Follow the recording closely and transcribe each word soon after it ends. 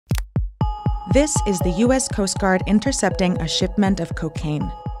This is the U.S. Coast Guard intercepting a shipment of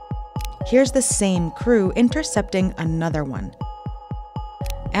cocaine. Here's the same crew intercepting another one.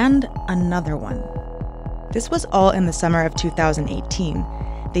 And another one. This was all in the summer of 2018.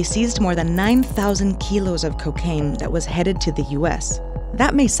 They seized more than 9,000 kilos of cocaine that was headed to the U.S.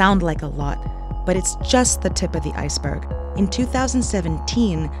 That may sound like a lot, but it's just the tip of the iceberg. In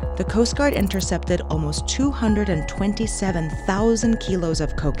 2017, the Coast Guard intercepted almost 227,000 kilos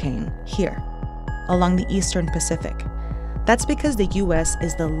of cocaine here, along the Eastern Pacific. That's because the U.S.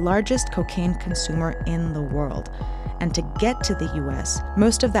 is the largest cocaine consumer in the world. And to get to the U.S.,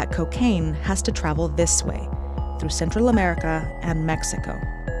 most of that cocaine has to travel this way, through Central America and Mexico.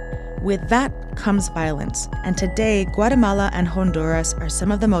 With that comes violence, and today Guatemala and Honduras are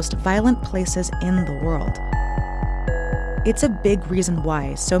some of the most violent places in the world. It's a big reason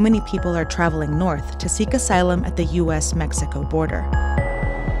why so many people are traveling north to seek asylum at the U.S.-Mexico border.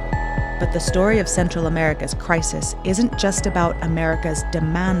 But the story of Central America's crisis isn't just about America's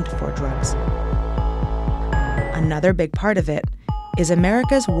demand for drugs. Another big part of it is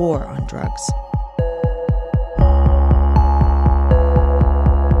America's war on drugs.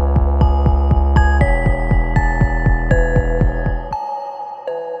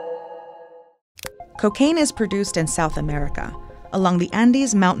 Cocaine is produced in South America, along the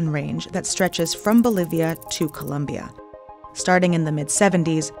Andes mountain range that stretches from Bolivia to Colombia. Starting in the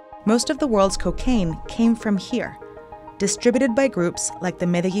mid-70s, most of the world's cocaine came from here, distributed by groups like the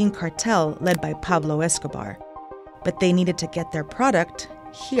Medellin cartel led by Pablo Escobar. But they needed to get their product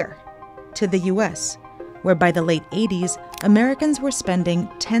here, to the US, where by the late 80s, Americans were spending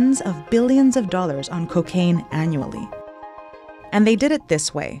tens of billions of dollars on cocaine annually. And they did it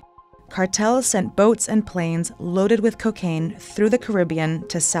this way. Cartels sent boats and planes loaded with cocaine through the Caribbean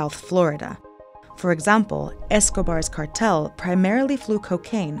to South Florida. For example, Escobar's cartel primarily flew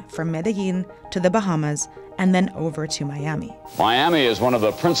cocaine from Medellin to the Bahamas and then over to Miami. Miami is one of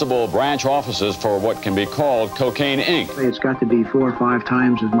the principal branch offices for what can be called Cocaine Inc. It's got to be 4 or 5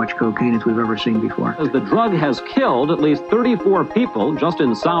 times as much cocaine as we've ever seen before. The drug has killed at least 34 people just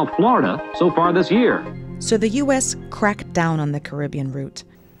in South Florida so far this year. So the U.S. cracked down on the Caribbean route.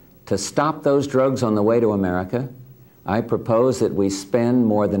 To stop those drugs on the way to America, I propose that we spend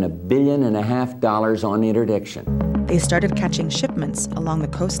more than $1.5 billion on interdiction. They started catching shipments along the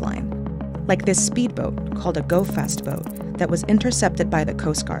coastline, like this speedboat called a go-fast boat that was intercepted by the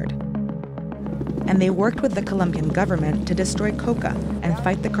Coast Guard. And they worked with the Colombian government to destroy coca and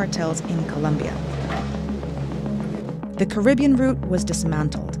fight the cartels in Colombia. The Caribbean route was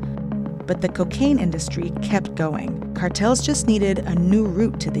dismantled, but the cocaine industry kept going. Cartels just needed a new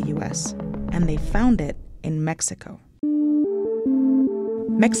route to the U.S., and they found it in Mexico.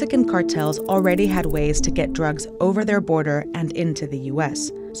 Mexican cartels already had ways to get drugs over their border and into the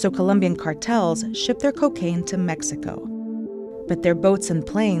U.S., so Colombian cartels shipped their cocaine to Mexico. But their boats and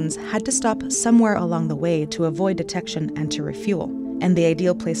planes had to stop somewhere along the way to avoid detection and to refuel. And the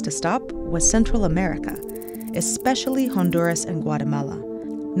ideal place to stop was Central America, especially Honduras and Guatemala.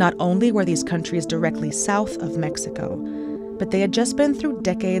 Not only were these countries directly south of Mexico, but they had just been through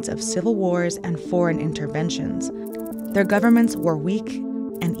decades of civil wars and foreign interventions. Their governments were weak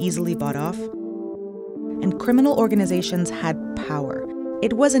and easily bought off, and criminal organizations had power.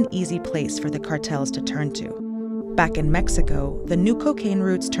 It was an easy place for the cartels to turn to. Back in Mexico, the new cocaine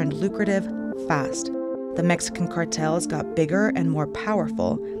routes turned lucrative fast. The Mexican cartels got bigger and more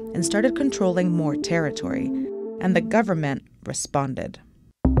powerful and started controlling more territory, and the government responded.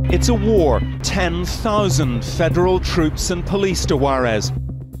 It's a war. 10,000 federal troops and police to Juarez.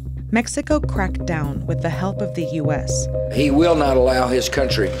 Mexico cracked down with the help of the U.S. He will not allow his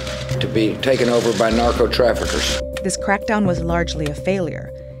country to be taken over by narco traffickers. This crackdown was largely a failure.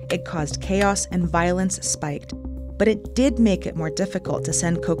 It caused chaos and violence spiked. But it did make it more difficult to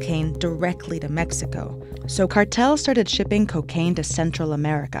send cocaine directly to Mexico. So cartels started shipping cocaine to Central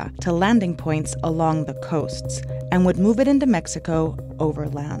America, to landing points along the coasts, and would move it into Mexico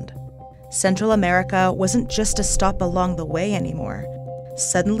overland. Central America wasn't just a stop along the way anymore.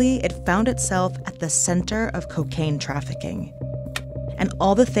 Suddenly, it found itself at the center of cocaine trafficking. And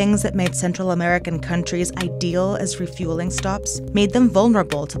all the things that made Central American countries ideal as refueling stops made them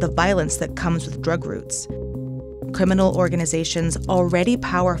vulnerable to the violence that comes with drug routes. Criminal organizations already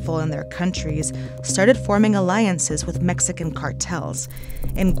powerful in their countries started forming alliances with Mexican cartels.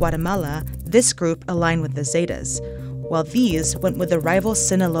 In Guatemala, this group aligned with the Zetas, while these went with the rival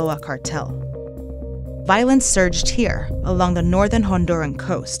Sinaloa cartel. Violence surged here, along the northern Honduran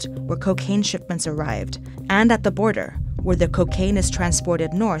coast, where cocaine shipments arrived, and at the border, where the cocaine is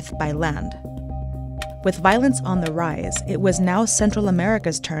transported north by land. With violence on the rise, it was now Central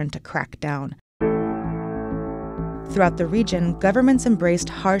America's turn to crack down. Throughout the region, governments embraced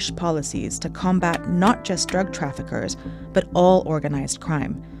harsh policies to combat not just drug traffickers, but all organized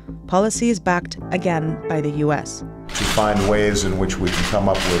crime. Policies backed, again, by the U.S. To find ways in which we can come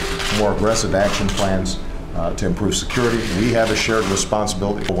up with more aggressive action plans to improve security. We have a shared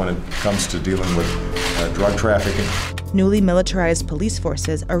responsibility when it comes to dealing with drug trafficking. Newly militarized police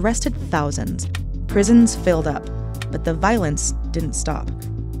forces arrested thousands. Prisons filled up, but the violence didn't stop.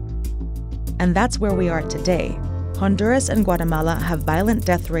 And that's where we are today. Honduras and Guatemala have violent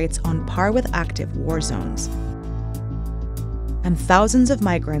death rates on par with active war zones. And thousands of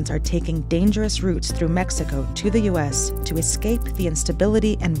migrants are taking dangerous routes through Mexico to the U.S. to escape the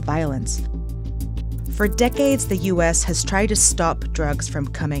instability and violence. For decades, the U.S. has tried to stop drugs from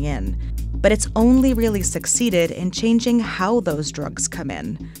coming in, but it's only really succeeded in changing how those drugs come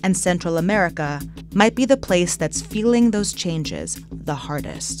in. And Central America might be the place that's feeling those changes the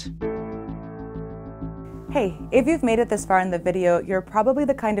hardest. Hey, if you've made it this far in the video, you're probably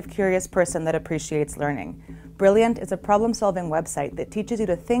the kind of curious person that appreciates learning. Brilliant is a problem-solving website that teaches you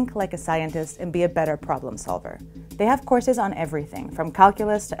to think like a scientist and be a better problem solver. They have courses on everything, from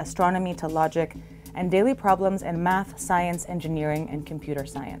calculus to astronomy to logic, and daily problems in math, science, engineering, and computer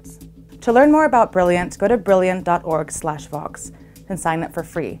science. To learn more about Brilliant, go to brilliant.org/vox and sign up for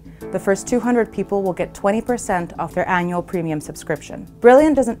free. The first 200 people will get 20% off their annual premium subscription.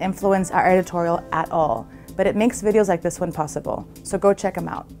 Brilliant doesn't influence our editorial at all, but it makes videos like this one possible, so go check them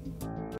out.